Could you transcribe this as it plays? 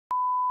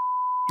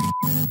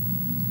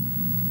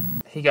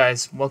Hey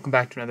guys, welcome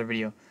back to another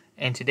video,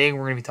 and today we're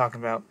going to be talking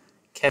about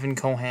Kevin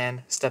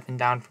Kohen stepping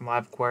down from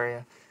Live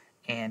Aquaria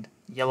and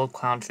yellow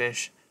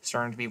clownfish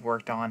starting to be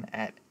worked on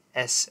at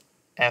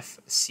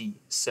SFC.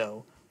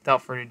 So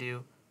without further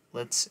ado,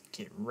 let's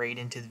get right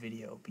into the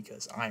video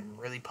because I'm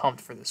really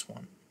pumped for this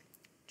one,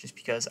 just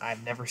because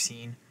I've never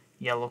seen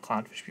yellow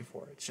clownfish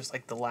before. It's just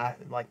like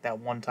that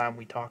one time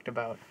we talked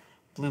about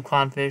blue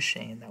clownfish,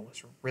 and that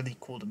was really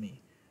cool to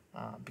me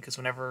because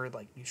whenever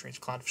like new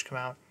strange clownfish come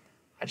out,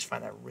 I just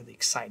find that really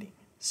exciting.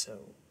 So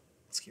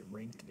let's get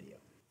right into the video.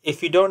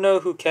 If you don't know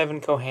who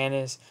Kevin Kohen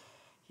is,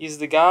 he's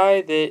the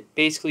guy that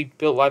basically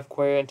built Live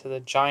Aquaria into the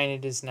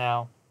giant it is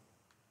now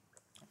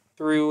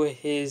through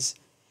his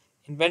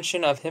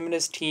invention of him and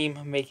his team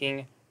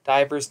making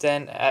Diver's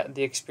Den at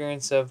the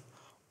experience of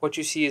what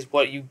you see is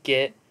what you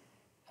get,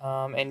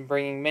 and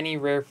bringing many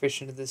rare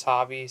fish into this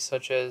hobby,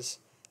 such as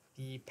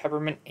the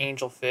peppermint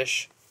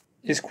angelfish,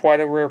 is quite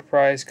a rare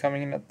prize,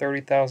 coming in at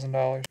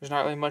 $30,000. There's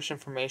not really much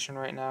information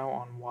right now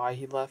on why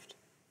he left,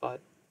 but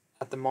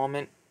at the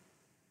moment,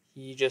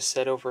 he just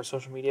said over a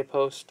social media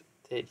post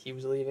that he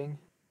was leaving,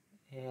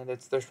 and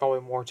there's probably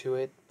more to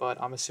it,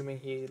 but I'm assuming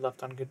he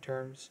left on good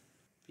terms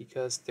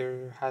because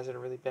there hasn't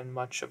really been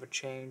much of a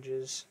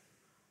changes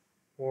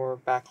or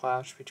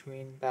backlash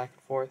between back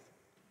and forth.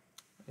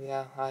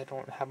 Yeah, I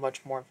don't have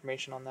much more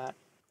information on that.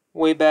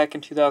 Way back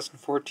in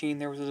 2014,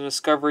 there was a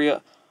discovery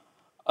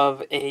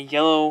of a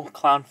yellow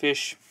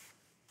clownfish,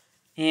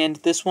 and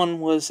this one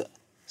was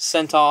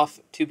sent off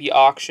to be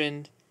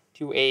auctioned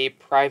to a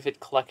private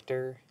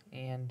collector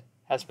and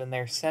has been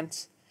there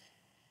since.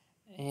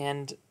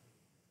 And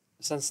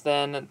since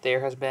then,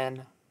 there has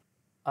been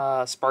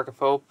a spark of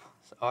hope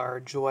or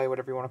joy,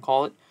 whatever you want to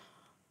call it.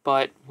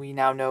 But we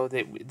now know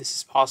that this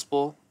is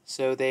possible,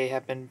 so they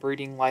have been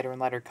breeding lighter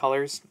and lighter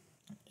colors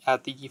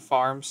at the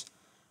farms.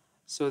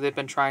 So they've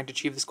been trying to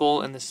achieve this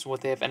goal, and this is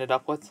what they have ended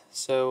up with.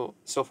 So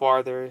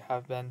far there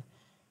have been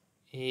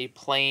a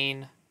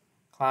plain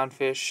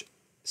clownfish.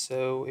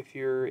 So if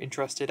you're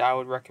interested, I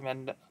would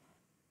recommend,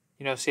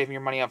 saving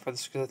your money up for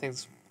this, because I think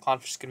this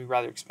clownfish is going to be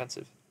rather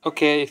expensive.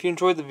 Okay, if you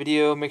enjoyed the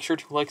video, make sure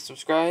to like and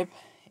subscribe,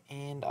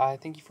 and I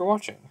thank you for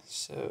watching.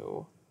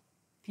 So,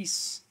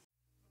 peace.